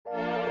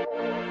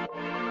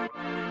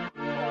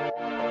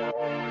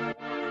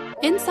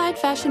Inside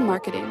Fashion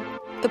Marketing,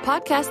 the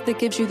podcast that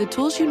gives you the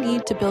tools you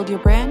need to build your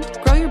brand,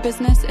 grow your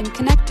business, and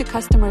connect to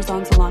customers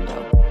on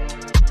Zalando.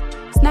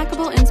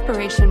 Snackable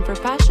inspiration for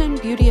fashion,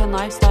 beauty, and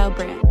lifestyle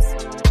brands.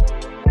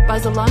 By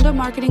Zalando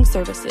Marketing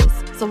Services,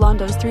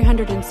 Zalando's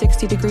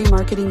 360-degree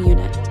marketing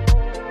unit.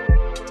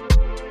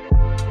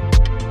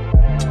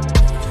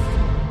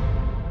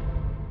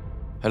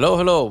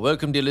 Hello.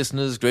 Welcome, dear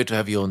listeners. Great to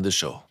have you on this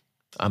show.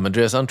 I'm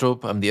Andreas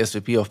Antrup. I'm the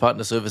SVP of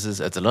Partner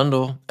Services at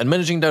Zalando and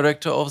Managing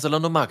Director of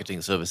Zalando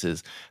Marketing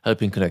Services,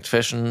 helping connect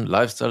fashion,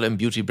 lifestyle, and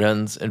beauty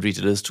brands and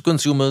retailers to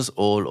consumers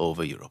all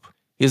over Europe.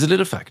 Here's a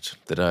little fact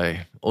that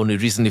I only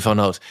recently found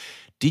out.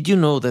 Did you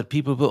know that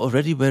people were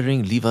already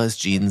wearing Levi's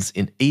jeans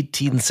in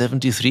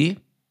 1873?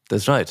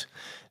 That's right.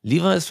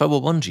 Levi's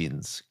 501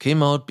 jeans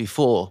came out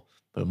before,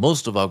 well,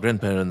 most of our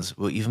grandparents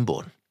were even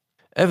born.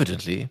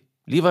 Evidently,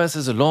 Levi's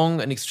has a long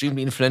and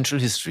extremely influential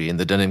history in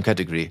the denim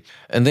category,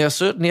 and they are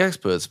certainly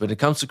experts when it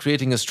comes to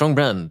creating a strong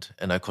brand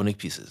and iconic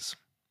pieces.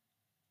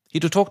 Here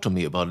to talk to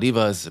me about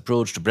Levi's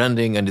approach to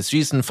branding and its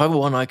recent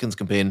 501 Icons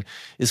campaign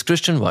is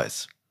Christian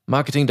Weiss,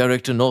 Marketing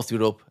Director North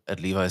Europe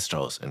at Levi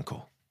Strauss &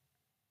 Co.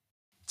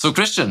 So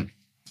Christian,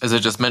 as I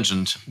just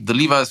mentioned, the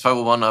Levi's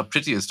 501 are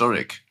pretty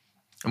historic.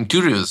 I'm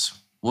curious,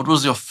 what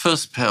was your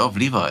first pair of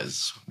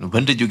Levi's?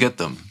 When did you get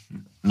them?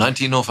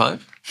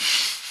 1905?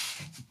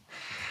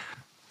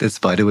 That's,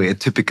 by the way, a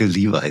typical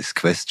Levi's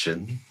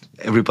question.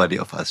 Everybody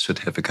of us should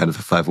have a kind of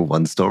a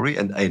 501 story,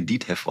 and I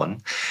indeed have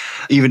one,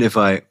 even if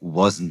I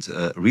wasn't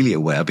really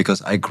aware,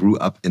 because I grew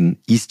up in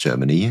East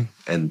Germany,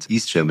 and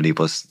East Germany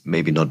was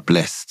maybe not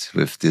blessed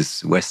with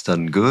this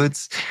Western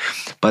goods,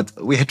 but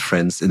we had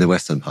friends in the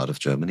Western part of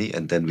Germany,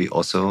 and then we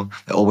also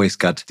always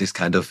got this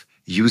kind of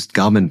used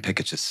garment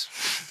packages,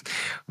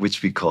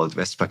 which we called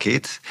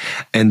Westpaket,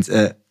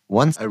 and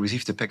once I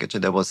received a package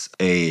and there was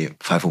a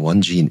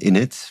 501 jean in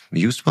it, a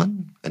used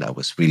one, and I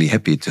was really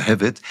happy to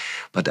have it,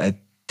 but I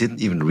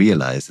didn't even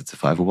realize it's a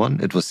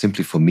 501. It was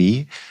simply for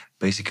me,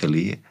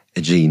 basically,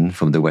 a jean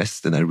from the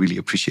West, and I really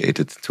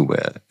appreciated to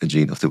wear a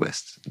jean of the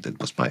West. That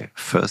was my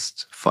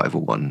first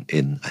 501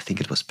 I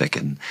think it was back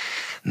in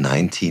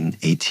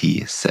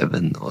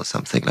 1987 or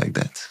something like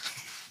that.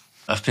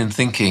 I've been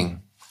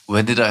thinking,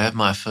 when did I have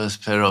my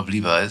first pair of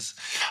Levi's?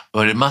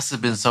 Well, it must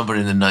have been somewhere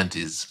in the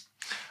 90s.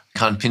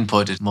 Can't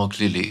pinpoint it more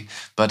clearly,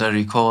 but I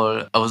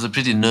recall I was a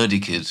pretty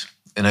nerdy kid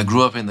and I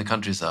grew up in the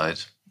countryside,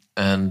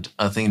 and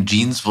I think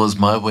jeans was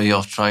my way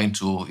of trying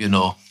to,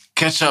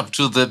 catch up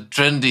to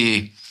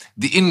the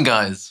in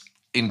guys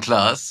in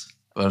class.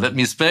 Well, let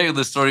me spare you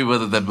the story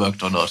whether that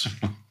worked or not.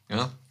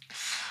 Yeah,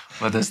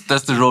 but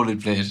that's the role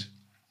it played.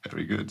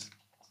 Very good.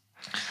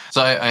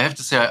 So I have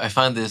to say, I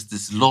find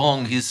this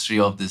long history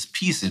of this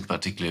piece in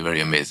particular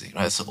very amazing.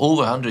 Right? So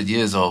over 100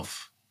 years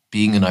of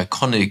being an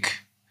iconic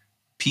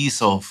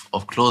piece of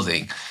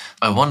clothing.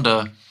 I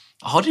wonder,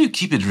 how do you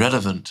keep it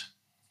relevant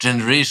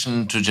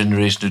generation to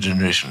generation to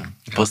generation?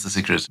 What's the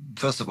secret?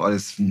 First of all,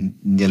 it's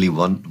nearly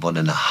one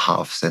and a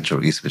half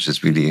centuries, which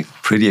is really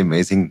pretty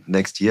amazing.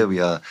 Next year, we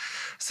are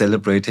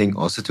celebrating,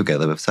 also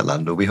together with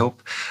Zalando, we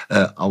hope,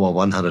 our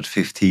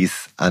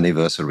 150th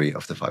anniversary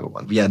of the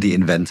 501. We are the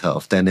inventor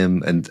of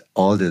denim, and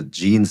all the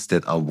jeans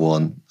that are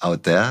worn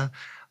out there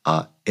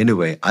are, in a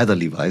way, either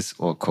Levi's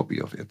or a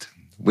copy of it,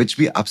 which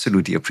we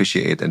absolutely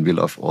appreciate, and we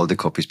love all the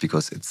copies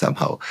because it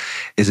somehow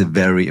is a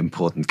very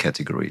important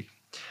category.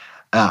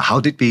 How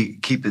did we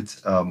keep it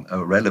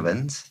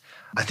relevant?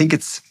 I think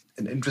it's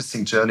an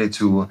interesting journey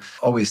to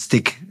always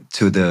stick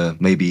to the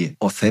maybe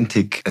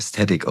authentic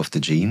aesthetic of the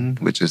jean,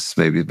 which is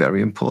maybe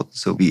very important.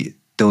 So we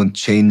don't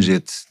change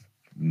it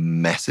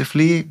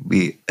massively.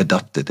 We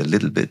adapted a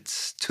little bit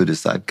to the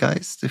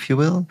zeitgeist, if you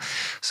will.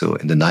 So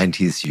in the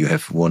 90s, you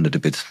have worn it a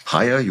bit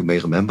higher. You may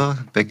remember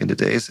back in the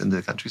days in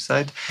the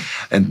countryside.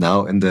 And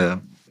now in the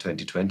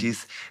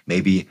 2020s,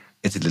 maybe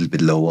it's a little bit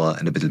lower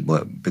and a bit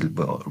more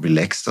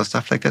relaxed or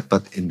stuff like that.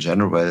 But in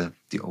general,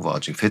 the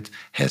overarching fit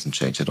hasn't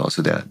changed at all.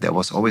 So there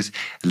was always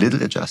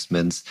little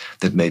adjustments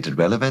that made it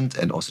relevant,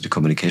 and also the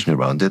communication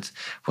around it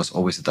was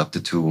always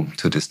adapted to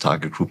this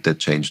target group that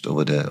changed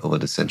over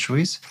the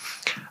centuries.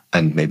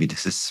 And maybe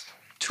this is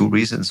two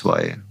reasons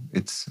why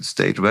it's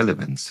stayed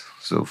relevant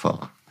so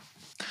far.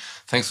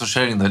 Thanks for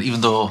sharing that. Even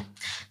though,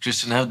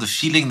 Christian, I have the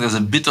feeling there's a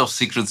bit of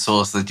secret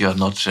sauce that you are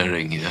not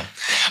sharing here.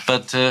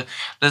 But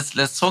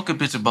let's talk a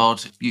bit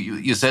about,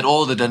 you said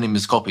all the denim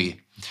is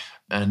copy.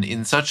 And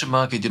in such a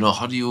market,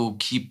 how do you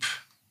keep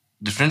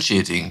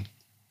differentiating?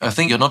 I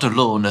think you're not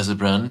alone as a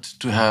brand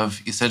to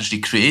have essentially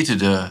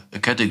created a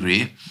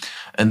category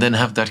and then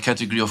have that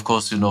category, of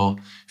course,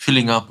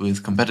 filling up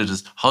with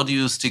competitors. How do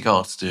you stick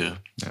out still?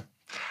 Yeah.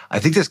 I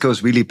think this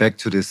goes really back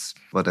to this,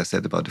 what I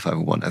said about the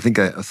 501. I think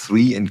there are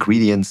three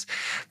ingredients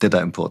that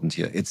are important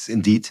here. It's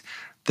indeed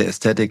the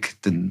aesthetic,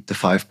 the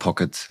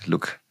 5-pocket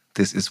look.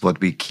 This is what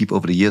we keep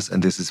over the years,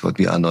 and this is what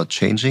we are not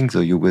changing. So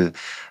you will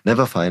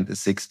never find a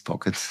 6th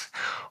pocket,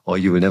 or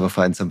you will never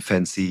find some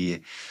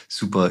fancy,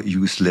 super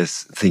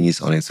useless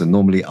thingies on it. So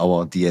normally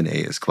our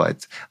DNA is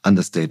quite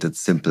understated,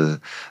 simple.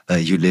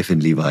 You live in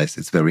Levi's,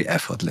 it's very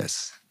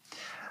effortless.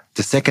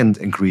 The second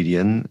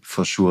ingredient,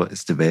 for sure,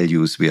 is the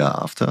values we are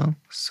after.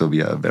 So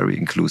we are a very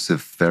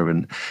inclusive,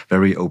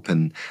 very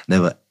open,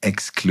 never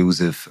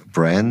exclusive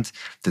brand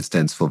that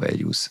stands for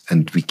values.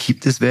 And we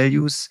keep these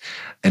values,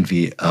 and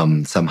we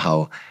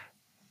somehow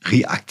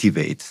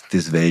reactivate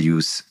these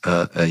values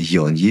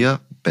year on year.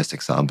 Best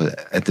example,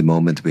 at the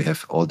moment, we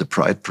have all the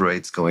Pride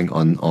parades going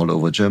on all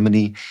over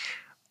Germany.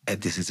 And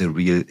this is a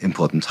real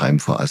important time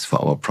for us, for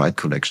our Pride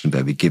collection,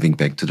 where we're giving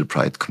back to the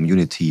Pride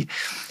community.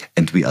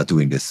 And we are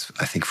doing this,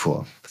 I think,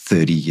 for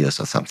 30 years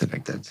or something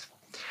like that.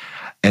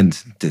 And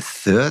the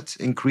third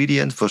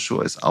ingredient, for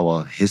sure, is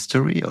our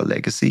history or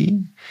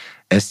legacy.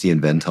 As the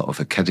inventor of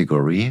a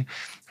category,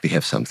 we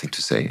have something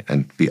to say.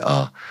 And we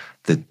are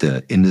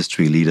the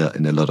industry leader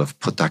in a lot of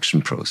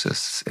production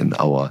processes, in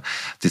our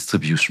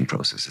distribution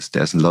processes.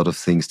 There's a lot of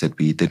things that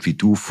we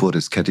do for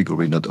this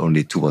category, not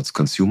only towards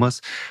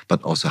consumers,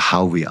 but also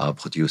how we are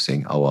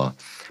producing our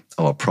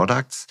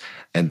products.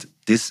 And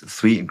these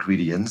three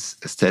ingredients,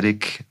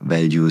 aesthetic,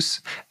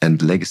 values,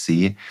 and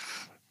legacy,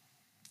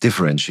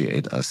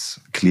 differentiate us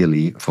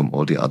clearly from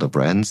all the other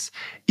brands,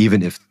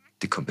 even if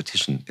the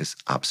competition is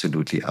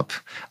absolutely up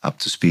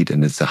to speed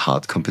and it's a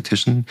hard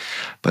competition.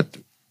 But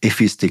if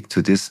we stick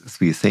to these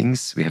three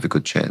things, we have a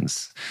good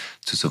chance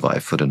to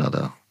survive for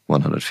another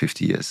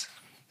 150 years.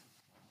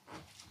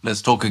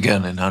 Let's talk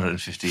again in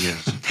 150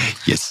 years.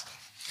 Yes.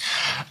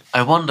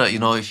 I wonder,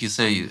 if you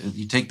say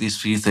you take these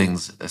three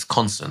things as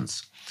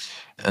constants,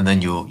 and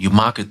then you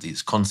market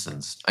these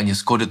constants, and you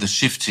score the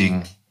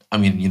shifting,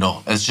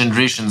 as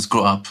generations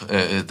grow up,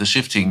 the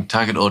shifting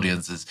target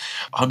audiences,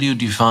 how do you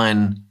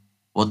define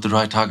what the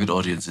right target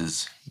audience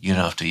is year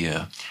after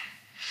year?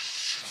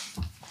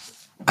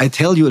 I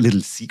tell you a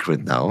little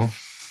secret now,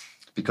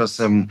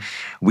 because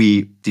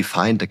we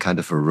defined a kind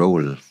of a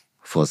role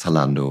for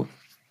Zalando,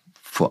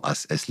 for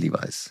us as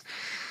Levi's.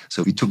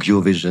 So we took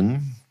your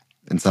vision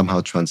and somehow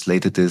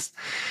translated this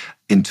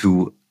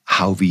into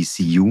how we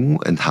see you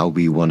and how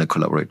we want to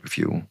collaborate with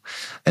you.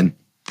 And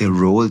the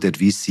role that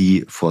we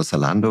see for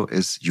Zalando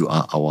is you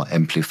are our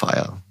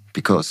amplifier,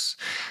 because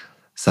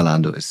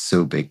Zalando is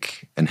so big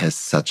and has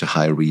such a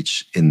high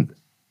reach in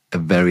a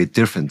very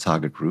different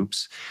target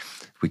groups.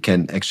 We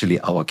can actually,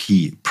 our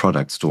key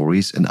product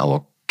stories and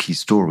our key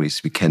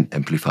stories, we can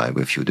amplify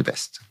with you the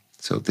best.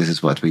 So this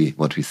is what we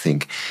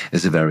think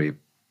is a very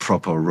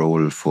proper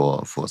role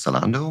for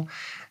Zalando.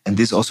 And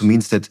this also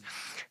means that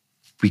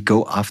we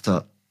go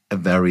after a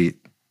very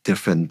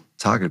different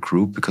target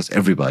group, because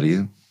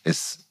everybody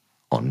is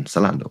on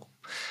Zalando.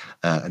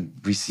 And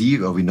we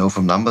see, or we know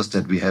from numbers,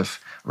 that we have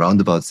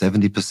around about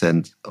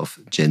 70% of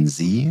Gen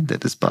Z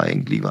that is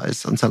buying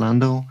Levi's on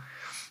Zalando.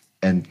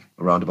 And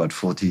around about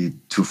 40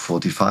 to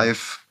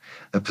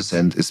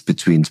 45% is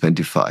between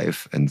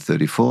 25 and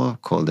 34,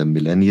 call them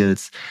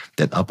millennials,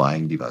 that are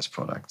buying Levi's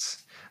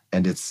products.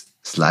 And it's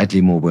slightly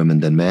more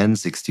women than men,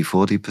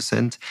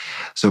 60-40%.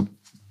 So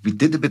we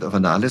did a bit of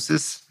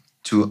analysis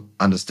to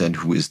understand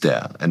who is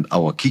there. And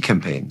our key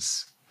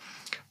campaigns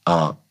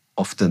are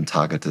often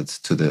targeted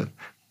to the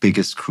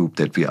biggest group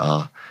that we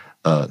are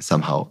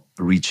somehow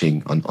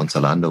reaching on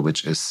Zalando,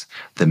 which is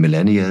the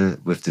millennial,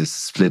 with this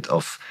split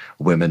of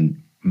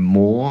women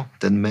more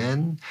than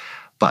men.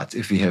 But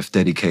if we have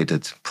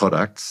dedicated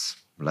products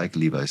like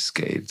Levi's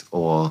Skate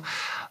or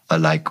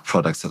like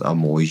products that are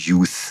more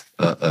youth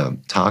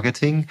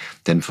targeting,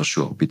 then for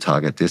sure we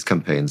target these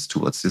campaigns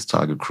towards this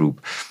target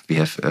group. We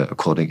have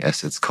according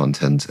assets,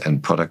 content,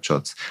 and product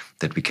shots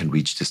that we can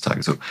reach this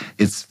target. So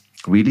it's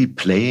really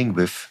playing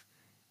with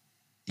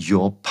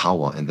your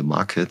power in the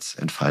markets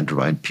and find the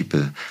right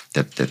people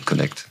that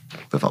connect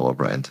with our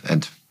brand.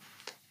 And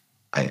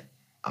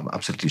I'm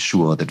absolutely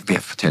sure that we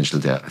have potential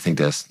there. I think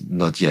there's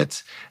not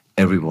yet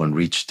everyone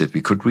reached that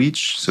we could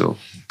reach. So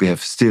we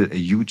have still a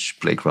huge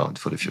playground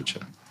for the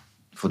future,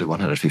 for the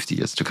 150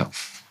 years to come.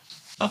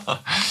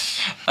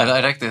 I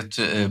like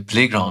that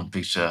playground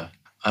picture.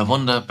 I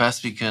wonder,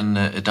 perhaps we can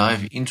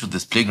dive into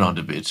this playground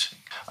a bit.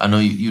 I know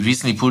you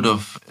recently pulled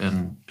off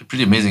a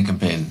pretty amazing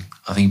campaign.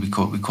 I think we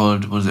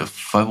called, what is it,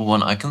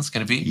 501 Icons,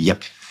 can it be?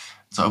 Yep.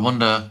 So I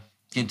wonder,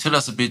 can you tell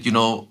us a bit,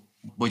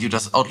 what you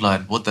just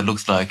outlined, what that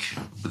looks like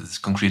with this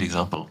concrete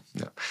example?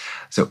 Yeah.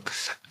 So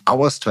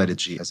our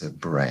strategy as a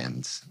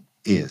brand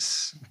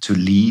is to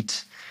lead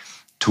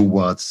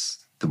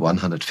towards the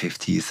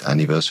 150th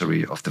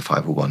anniversary of the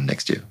 501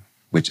 next year,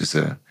 which is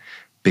a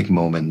big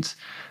moment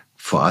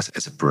for us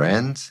as a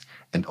brand,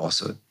 and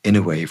also in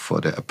a way for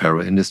the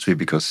apparel industry,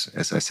 because,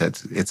 as I said,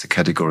 it's a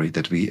category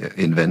that we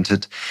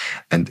invented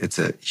and it's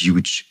a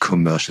huge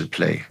commercial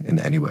play in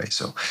any way.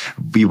 So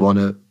we want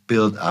to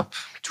build up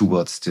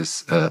towards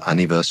this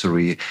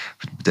anniversary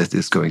that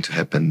is going to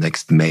happen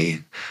next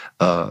May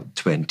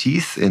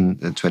 20th in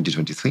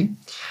 2023.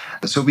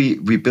 So we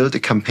built a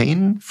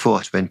campaign for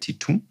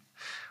 22,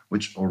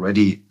 which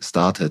already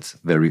started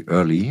very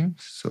early.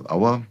 So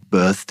our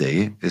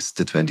birthday is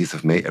the 20th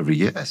of May every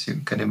year, as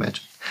you can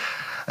imagine.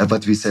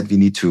 But we said we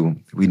need to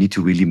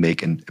really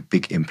make a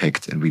big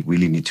impact, and we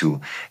really need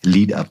to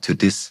lead up to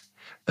this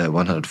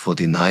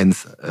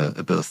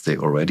 149th birthday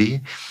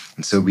already.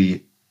 And so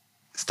we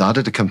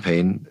started a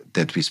campaign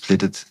that we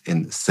split it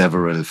in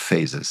several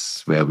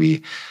phases, where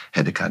we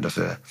had a kind of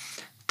a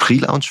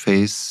pre-launch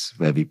phase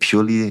where we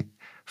purely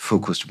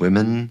focused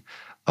women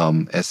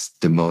as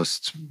the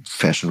most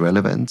fashion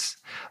relevant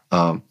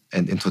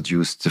and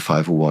introduced the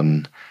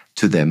 501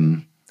 to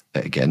them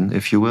again,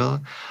 if you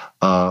will,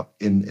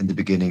 in the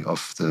beginning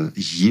of the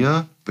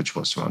year, which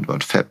was around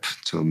about Feb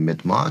to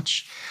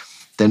mid-March.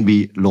 Then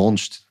we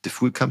launched the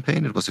full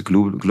campaign. It was a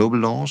global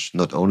launch,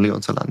 not only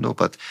on Zalando,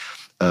 but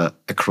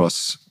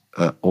across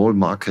all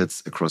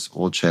markets, across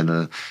all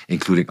channels,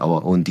 including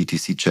our own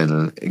DTC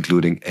channel,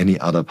 including any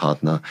other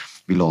partner.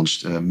 We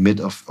launched mid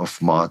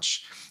of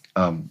March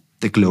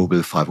the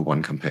global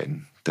 501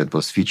 campaign that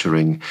was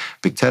featuring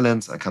big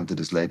talents. I come to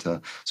this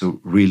later. So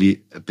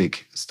really a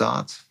big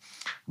start.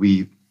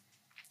 We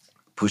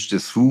pushed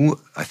this through,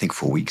 I think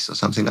 4 weeks or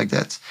something like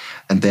that.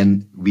 And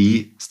then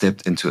we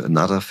stepped into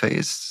another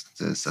phase,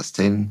 the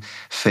sustain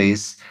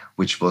phase,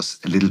 which was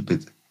a little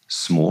bit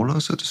smaller,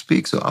 so to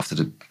speak. So after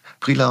the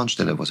pre-launch,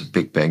 then there was a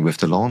big bang with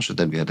the launch, and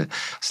then we had a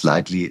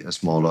slightly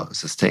smaller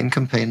sustain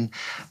campaign.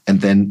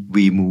 And then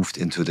we moved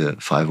into the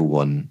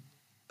 501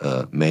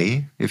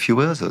 May, if you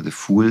will. So the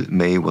full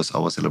May was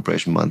our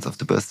celebration month of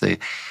the birthday.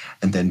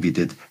 And then we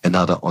did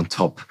another on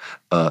top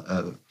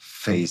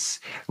phase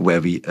where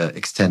we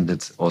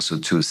extended also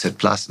to Z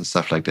Plus and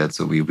stuff like that.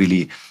 So we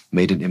really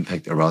made an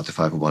impact around the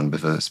 501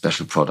 with a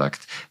special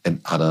product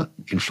and other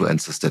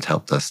influencers that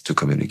helped us to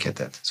communicate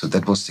that. So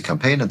that was the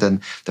campaign. And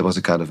then there was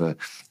a kind of a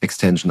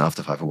extension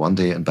after 501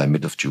 day. And by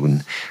mid of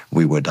June,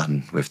 we were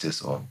done with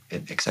this, or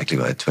exactly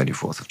by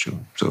 24th of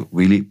June. So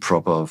really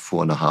proper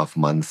 4.5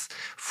 months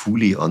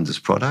fully on this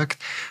product,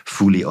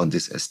 fully on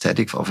this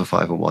aesthetic of a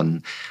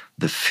 501.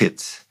 The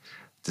fit,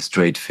 the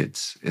straight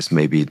fit, is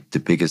maybe the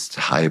biggest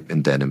hype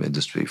in denim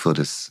industry for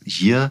this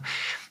year.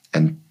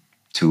 And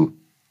to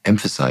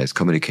emphasize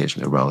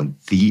communication around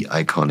the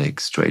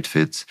iconic straight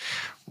fit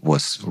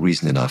was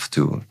reason enough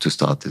to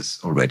start this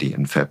already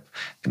in Feb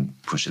and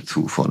push it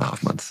through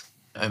 4.5 months.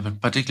 I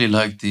would particularly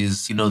like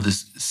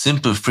this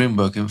simple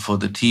framework for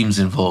the teams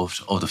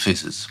involved of the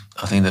faces.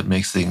 I think that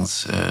makes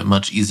things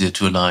much easier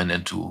to align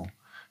and to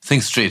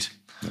think straight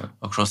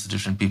across the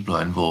different people who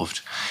are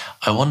involved.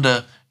 I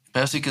wonder,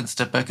 perhaps you can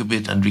step back a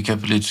bit and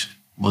recapitulate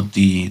what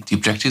the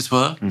objectives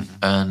were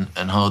and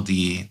how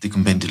the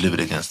campaign delivered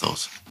against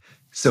those.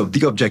 So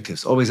the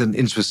objectives, always an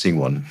interesting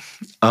one.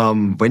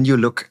 When you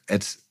look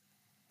at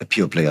a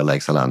pure player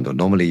like Zalando,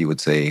 normally you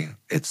would say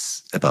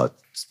it's about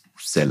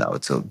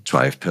sellout, so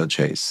drive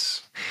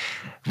purchase.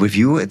 With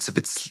you, it's a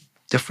bit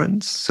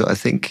different. So I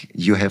think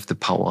you have the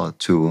power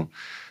to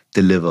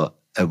deliver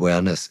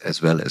awareness as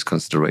well as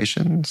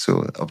consideration.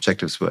 So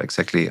objectives were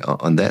exactly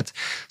on that.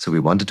 So we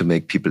wanted to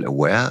make people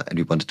aware, and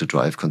we wanted to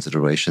drive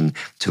consideration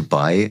to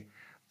buy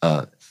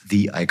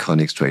the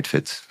iconic straight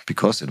fit,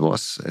 because it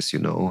was, as you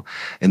know,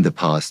 in the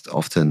past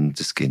often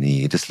the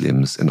skinny, the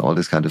slims, and all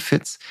this kind of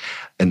fits.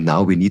 And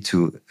now we need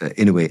to,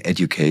 in a way,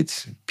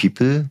 educate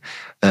people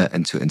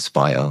and to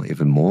inspire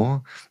even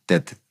more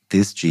that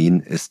this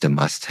jean is the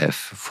must-have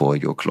for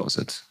your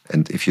closet.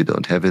 And if you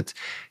don't have it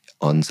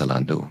on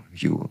Zalando,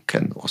 you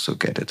can also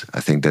get it. I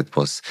think that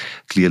was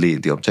clearly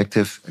the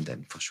objective. And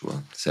then for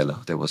sure, seller.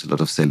 There was a lot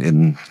of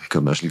sell-in.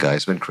 Commercial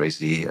guys went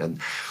crazy, and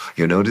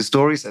you know the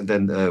stories. And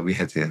then we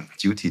had the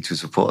duty to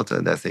support,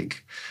 and I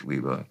think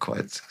we were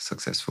quite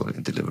successful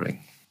in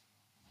delivering.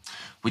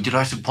 Would you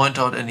like to point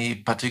out any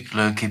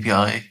particular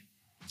KPI?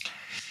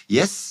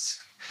 Yes,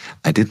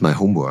 I did my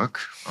homework.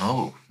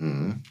 Oh,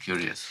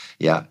 curious.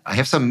 Yeah, I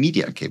have some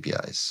media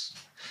KPIs.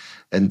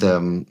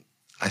 And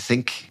I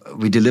think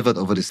we delivered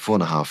over this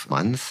 4.5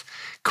 months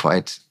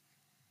quite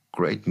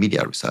great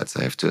media results,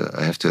 I have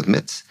to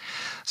admit.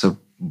 So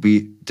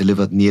we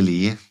delivered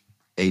nearly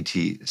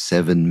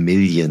 87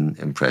 million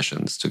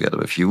impressions together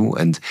with you.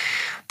 And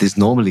this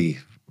normally,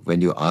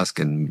 when you ask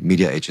a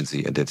media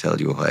agency and they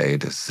tell you, hey,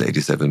 this is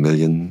 87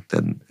 million,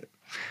 then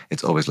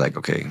it's always like,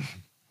 okay,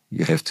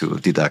 you have to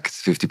deduct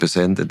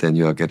 50%, and then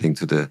you are getting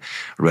to the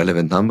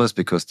relevant numbers,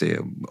 because they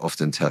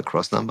often tell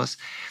cross numbers.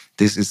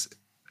 This is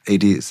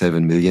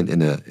 87 million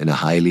in a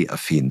highly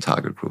affine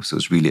target group. So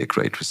it's really a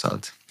great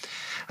result.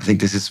 I think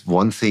this is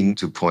one thing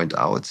to point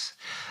out.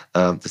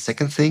 The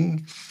second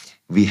thing,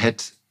 we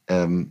had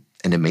an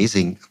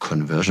amazing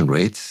conversion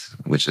rate,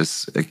 which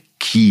is a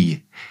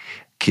key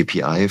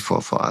KPI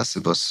for us.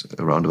 It was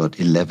around about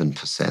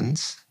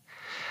 11%.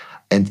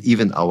 And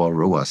even our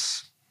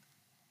ROAS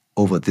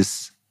over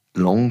this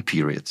long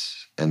period,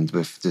 and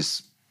with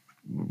this,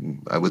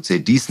 I would say,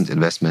 decent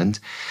investment,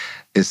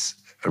 is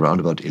around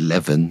about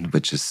 11,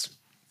 which is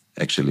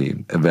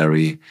actually a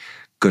very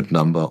good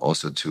number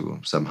also to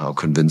somehow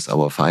convince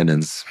our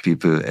finance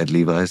people at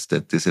Levi's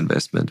that this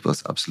investment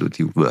was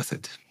absolutely worth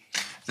it.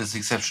 That's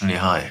exceptionally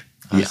high.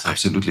 Yeah,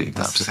 absolutely.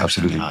 That's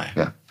absolutely high.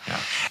 Yeah.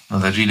 No,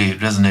 that really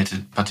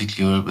resonated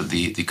particularly with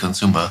the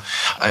consumer.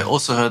 I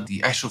also heard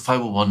the actual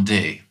 501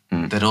 day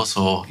that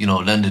also,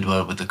 landed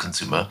well with the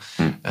consumer.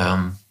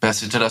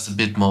 Perhaps you tell us a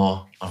bit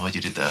more on what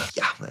you did there.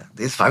 Yeah,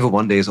 this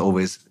 501 day is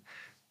always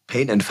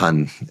pain and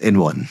fun in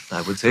one,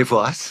 I would say,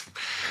 for us,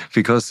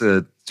 because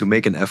to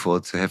make an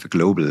effort to have a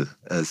global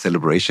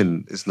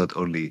celebration is not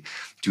only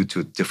due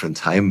to different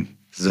time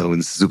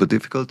zones super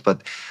difficult,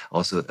 but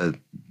also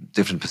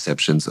different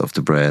perceptions of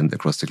the brand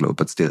across the globe.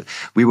 But still,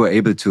 we were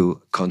able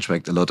to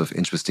contract a lot of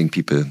interesting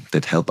people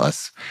that help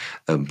us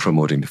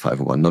promoting the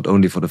 501, not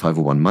only for the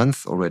 501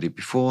 month already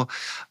before.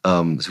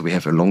 So we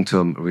have a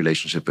long-term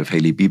relationship with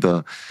Hailey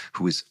Bieber,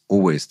 who is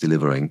always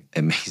delivering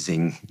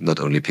amazing, not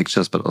only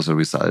pictures, but also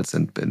results,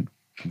 and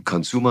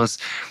consumers,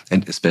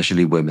 and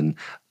especially women,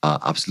 are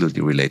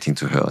absolutely relating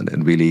to her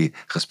and really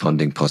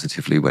responding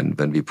positively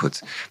when we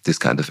put this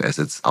kind of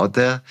assets out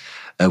there.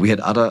 We had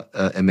other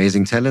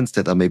amazing talents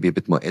that are maybe a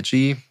bit more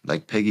edgy,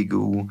 like Peggy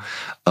Gou,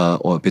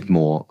 or a bit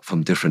more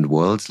from different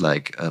worlds,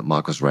 like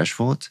Marcus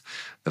Rashford,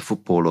 a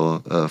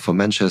footballer from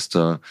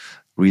Manchester,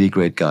 really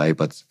great guy,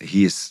 but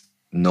he is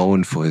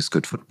known for his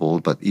good football,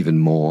 but even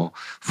more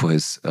for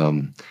his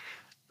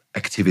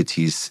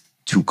activities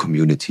to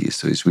communities.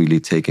 So he's really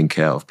taking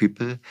care of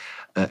people.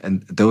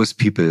 And those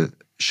people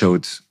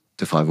showed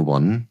the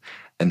 501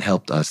 and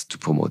helped us to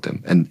promote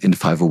them. And in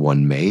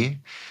 501 May,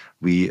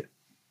 we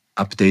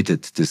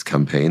updated this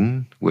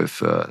campaign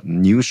with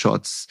new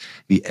shots.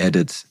 We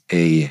added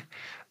a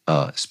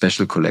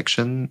special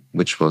collection,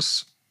 which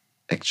was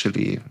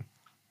actually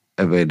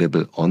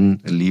available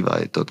on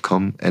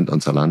levi.com and on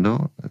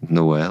Zalando,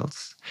 nowhere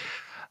else.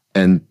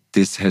 And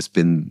this has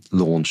been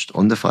launched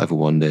on the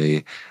 501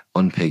 Day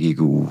on Peggy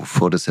Gou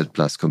for the Z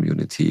Plus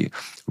community.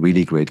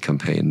 Really great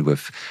campaign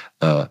with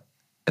a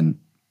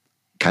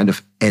kind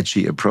of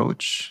edgy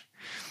approach.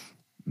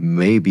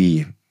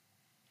 Maybe,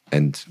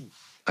 and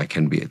I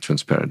can be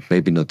transparent,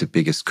 maybe not the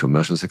biggest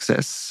commercial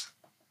success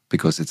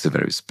because it's a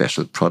very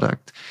special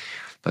product,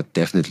 but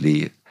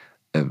definitely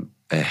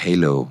a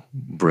halo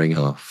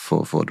bringer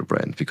for the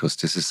brand, because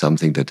this is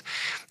something that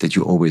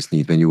you always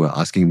need. When you were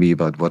asking me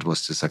about what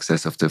was the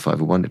success of the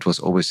 501, it was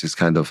always this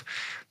kind of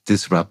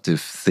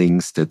disruptive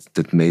things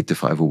that made the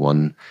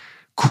 501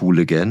 cool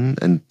again.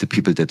 And the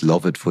people that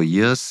love it for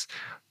years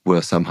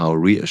were somehow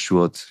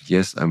reassured,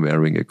 yes, I'm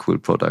wearing a cool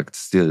product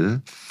still.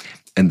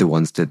 And the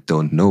ones that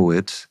don't know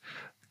it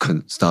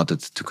started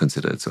to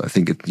consider it. So I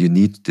think you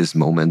need these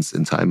moments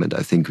in time. And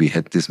I think we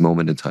had this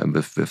moment in time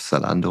with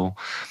Zalando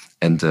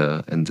and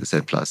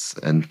Z Plus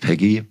and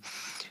Peggy.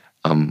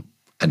 And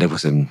it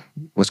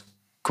was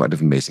quite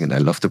amazing. And I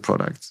love the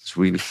product. It's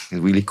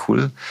really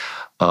cool.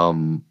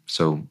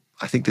 So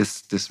I think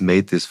this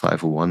made this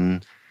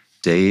 501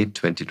 Day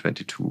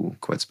 2022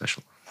 quite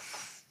special.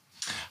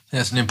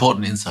 That's an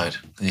important insight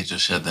that you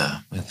just shared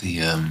there with the,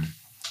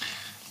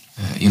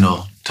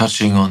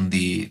 touching on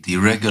the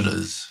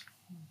regulars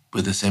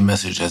with the same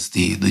message as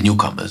the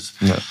newcomers.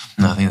 Yeah.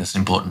 And I think that's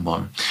an important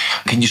one.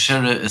 Can you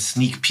share a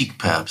sneak peek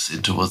perhaps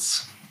into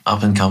what's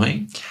up and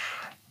coming?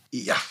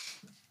 Yeah,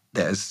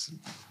 there's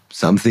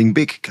something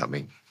big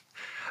coming.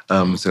 We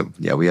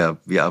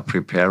are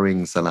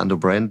preparing Zalando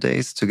Brand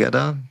Days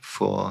together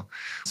for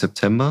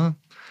September.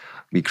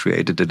 We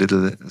created a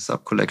little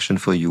sub-collection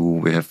for you.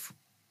 We have,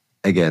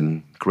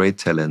 again, great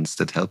talents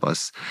that help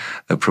us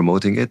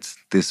promoting it.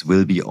 This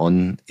will be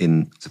on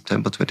in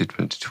September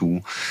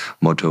 2022.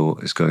 Motto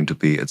is going to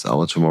be, it's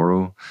our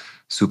tomorrow.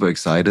 Super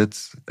excited,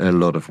 a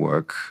lot of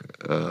work,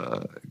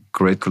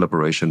 great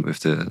collaboration with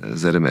the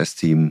ZMS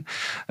team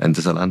and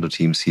the Zalando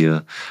teams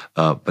here.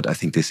 But I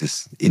think this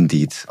is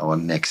indeed our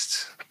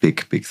next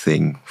big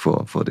thing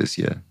for this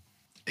year.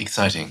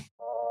 Exciting.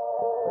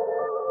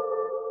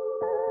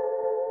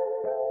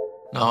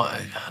 Now,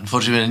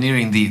 unfortunately, we're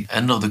nearing the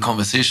end of the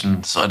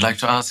conversation, so I'd like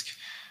to ask,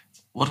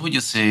 what would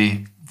you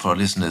say for our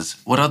listeners?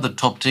 What are the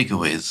top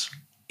takeaways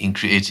in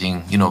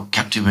creating,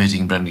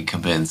 captivating branding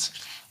campaigns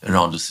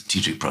around a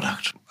strategic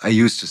product? I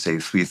used to say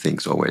 3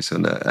 things always,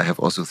 and I have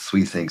also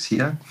 3 things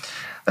here.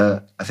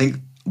 I think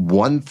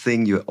one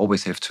thing you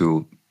always have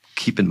to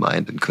keep in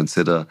mind and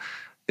consider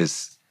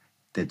is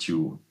that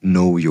you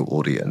know your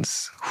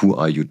audience. Who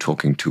are you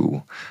talking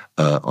to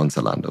on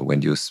Zalando?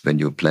 When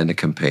you plan a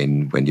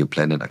campaign, when you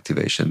plan an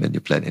activation, when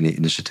you plan any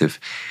initiative,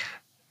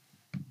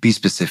 be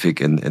specific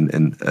in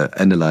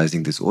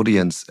analyzing this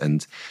audience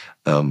and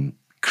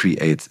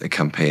create a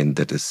campaign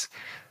that is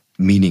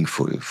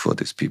meaningful for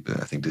these people.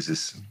 I think this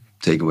is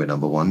takeaway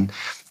number 1.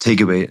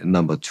 Takeaway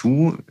number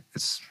 2,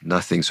 it's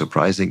nothing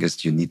surprising,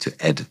 is you need to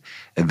add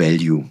a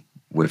value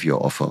with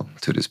your offer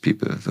to these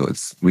people. So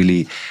it's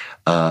really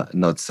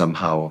not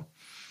somehow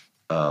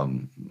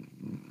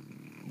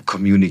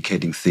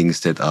communicating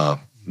things that are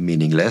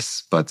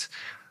meaningless, but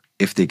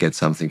if they get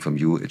something from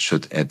you, it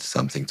should add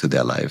something to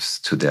their lives,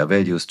 to their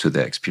values, to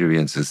their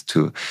experiences,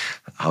 to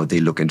how they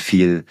look and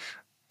feel,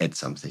 add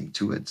something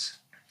to it.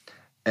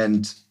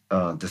 And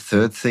the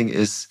third thing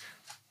is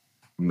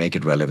make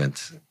it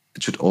relevant.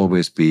 It should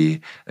always be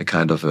a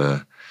kind of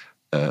a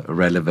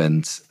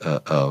relevant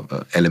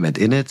element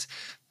in it.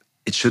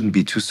 It shouldn't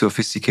be too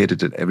sophisticated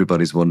that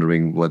everybody's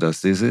wondering what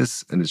this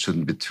is, and it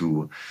shouldn't be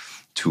too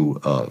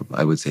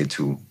I would say,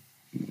 too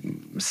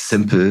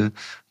simple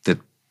that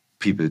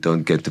people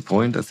don't get the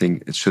point. I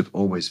think it should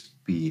always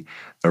be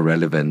a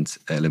relevant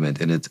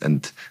element in it.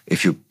 And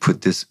if you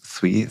put these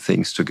three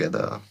things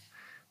together,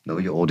 know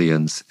your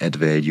audience, add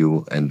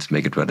value, and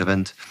make it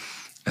relevant,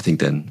 I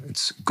think then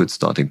it's a good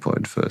starting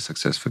point for a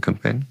successful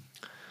campaign.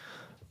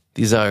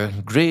 These are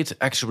great,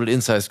 actionable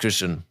insights,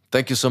 Christian.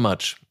 Thank you so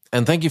much.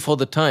 And thank you for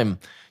the time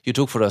you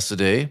took for us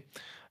today.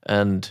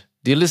 And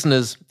dear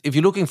listeners, if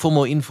you're looking for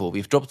more info,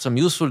 we've dropped some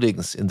useful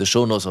links in the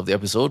show notes of the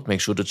episode.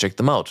 Make sure to check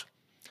them out.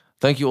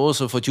 Thank you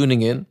also for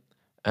tuning in.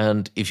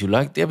 And if you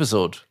liked the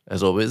episode,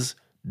 as always,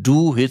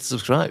 do hit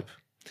subscribe.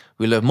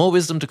 We'll have more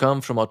wisdom to come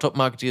from our top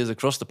marketeers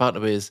across the partner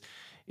base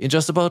in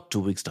just about 2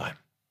 weeks' time.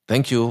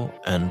 Thank you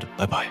and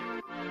bye-bye.